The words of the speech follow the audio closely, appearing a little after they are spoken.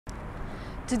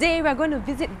Today we're going to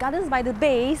visit Gardens by the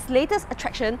Bay's latest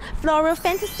attraction, Floral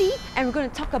Fantasy, and we're going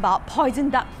to talk about poison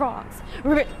dart frogs.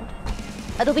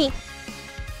 Adobe.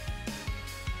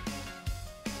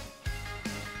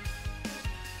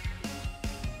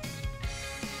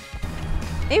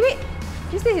 Hey wait,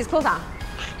 this place is closed ah?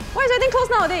 Why is everything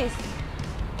closed nowadays?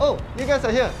 Oh, you guys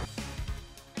are here.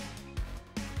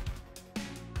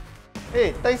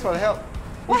 Hey, thanks for the help.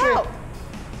 What help?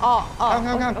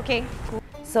 Come. Okay, cool.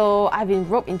 So I've been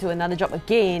roped into another job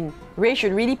again. Ray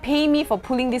should really pay me for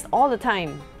pulling this all the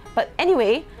time. But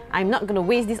anyway, I'm not going to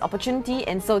waste this opportunity,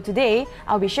 and so today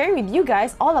I'll be sharing with you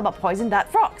guys all about poison dart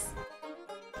frogs.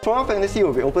 Floral Fantasy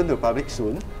will be open to the public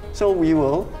soon, so we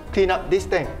will clean up this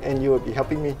tank and you will be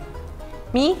helping me.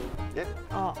 Me? Yep.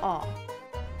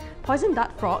 Poison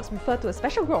dart frogs refer to a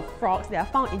special group of frogs that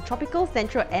are found in tropical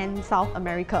Central and South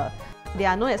America. They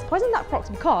are known as poison dart frogs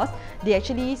because they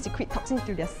actually secrete toxins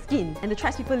through their skin. And the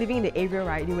tribespeople living in the area,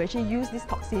 right, they will actually use these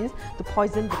toxins to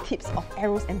poison the tips of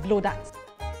arrows and blow darts.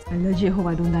 I legit hope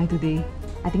I don't die today.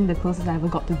 I think the closest I ever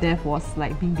got to death was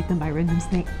like being bitten by a random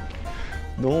snake.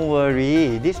 Don't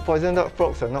worry, these poison dart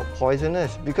frogs are not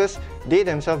poisonous because they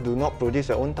themselves do not produce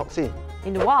their own toxin.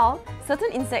 In the wild,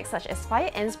 certain insects such as fire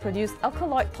ants produce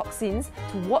alkaloid toxins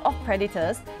to ward off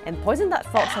predators, and poison dart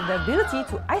frogs have the ability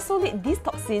to isolate these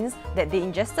toxins that they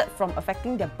ingested from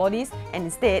affecting their bodies and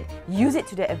instead use it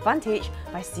to their advantage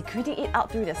by secreting it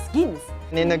out through their skins.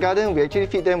 And in the garden, we actually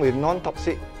feed them with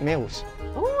non-toxic meals.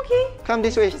 Oh, okay. Come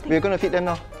this way, we're going to feed them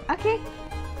now. Okay.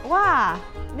 Wow,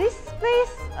 this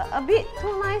place a bit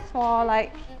too nice for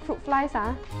like fruit flies,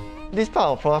 huh? This part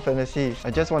of Floral Fantasy, I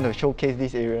just want to showcase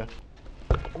this area.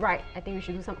 Right, I think we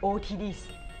should do some OTDs.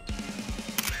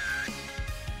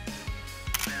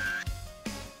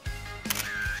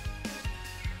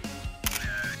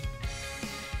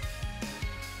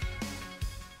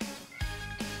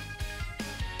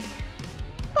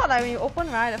 Thought like when you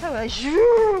open, right, the fact we're like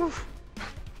shoo.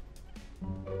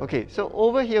 Okay, so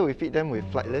over here we feed them with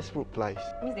flightless fruit flies.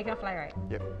 Means they cannot fly, right?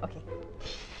 Yep. Okay.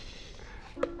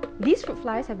 These fruit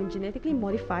flies have been genetically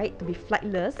modified to be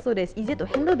flightless so that it's easier to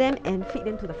handle them and feed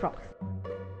them to the frogs.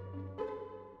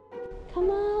 Come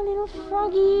on, little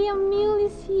froggy, your meal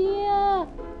is here!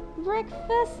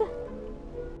 Breakfast!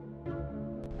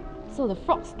 So the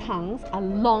frog's tongues are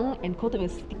long and coated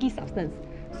with sticky substance.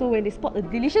 So when they spot a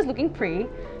delicious looking prey,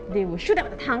 they will shoot out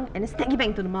the tongue and then snag it back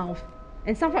into the mouth.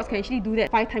 And some frogs can actually do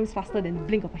that 5 times faster than the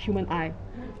blink of a human eye.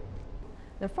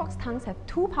 The frog's tongues have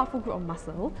two powerful groups of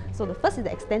muscle. So the first is the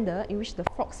extender, in which the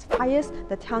frog fires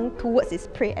the tongue towards its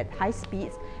prey at high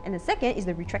speeds. And the second is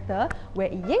the retractor, where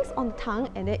it yanks on the tongue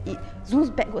and then it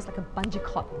zooms backwards like a bungee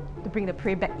cord to bring the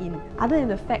prey back in. Other than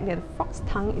the fact that the frog's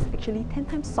tongue is actually 10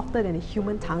 times softer than the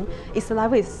human tongue, its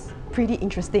saliva is pretty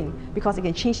interesting because it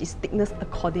can change its thickness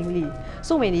accordingly.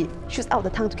 So when it shoots out the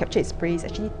tongue to capture its prey, it's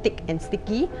actually thick and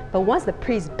sticky, but once the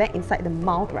prey is back inside the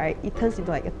mouth, right, it turns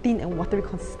into like a thin and watery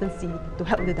consistency to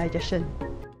help with the digestion.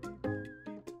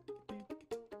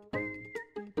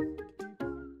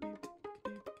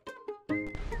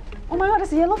 Oh my god,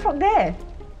 there's a yellow frog there!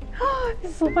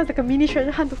 This is so fun, it's like a mini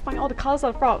treasure hunt to find all the colours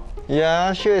of the frog.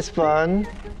 Yeah, sure it's fun,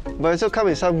 but it also comes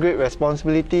with some great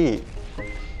responsibility.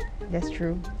 That's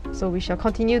true. So we shall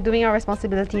continue doing our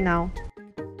responsibility now.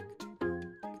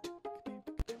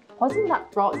 Poison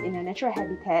dart frogs in their natural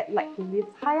habitat like to live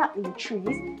high up in the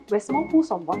trees where small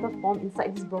pools of water form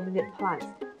inside these bromeliad plants.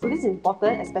 So this is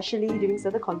important, especially during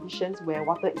certain conditions where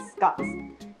water is scarce.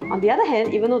 On the other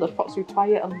hand, even though the frogs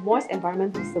require a moist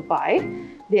environment to survive,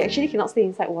 they actually cannot stay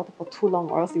inside water for too long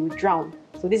or else they will drown.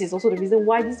 So this is also the reason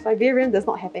why this vivarium does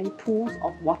not have any pools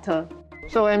of water.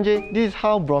 So MJ, this is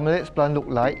how bromeliad's plant look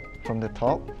like from the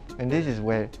top, and this is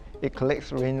where it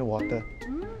collects rainwater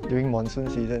during monsoon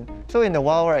season. So in the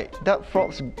wild, right, dart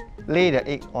frogs lay their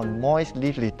egg on moist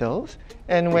leaf littles,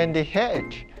 and when they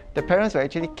hatch, the parents will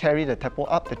actually carry the tadpole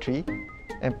up the tree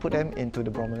and put them into the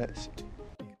bromeliads.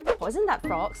 Poison dart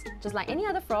frogs, just like any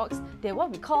other frogs, they're what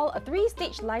we call a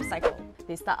 3-stage life cycle.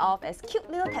 They start off as cute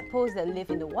little tadpoles that live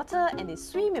in the water and they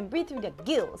swim and breathe through their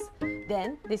gills.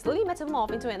 Then, they slowly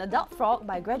metamorph into an adult frog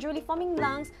by gradually forming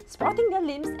lungs, sprouting their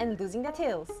limbs and losing their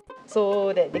tails.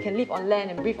 So that they can live on land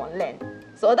and breathe on land.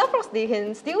 So adult frogs, they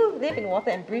can still live in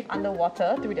water and breathe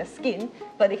underwater through their skin,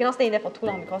 but they cannot stay in there for too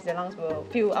long because their lungs will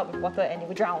fill up with water and they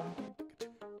will drown.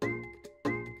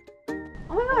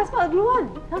 Oh my god, I spot a blue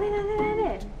one! Down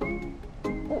there.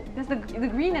 Oh, there's the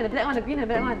green and the black one, the green and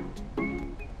the black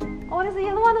one. Oh, there's the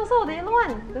yellow one also, the yellow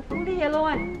one! The fully yellow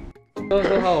one.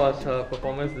 So how was her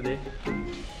performance today?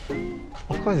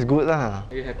 Of course it's good lah.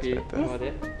 Are you happy about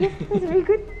it? Yes, it's very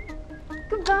good.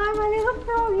 Goodbye, my little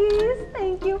froggies.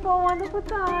 Thank you for a wonderful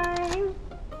time.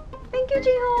 Thank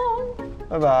you, Jihong.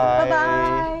 Bye-bye.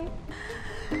 Bye-bye.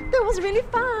 That was really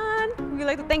fun. We'd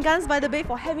like to thank Gardens by the Bay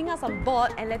for having us on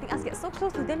board and letting us get so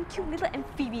close to them cute little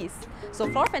amphibies. So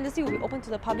Flora Fantasy will be open to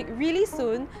the public really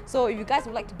soon. So if you guys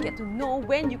would like to get to know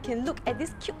when you can look at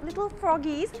these cute little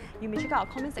froggies, you may check out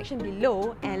our comment section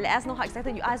below and let us know how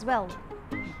excited you are as well.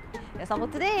 That's all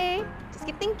for today. Just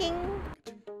keep thinking.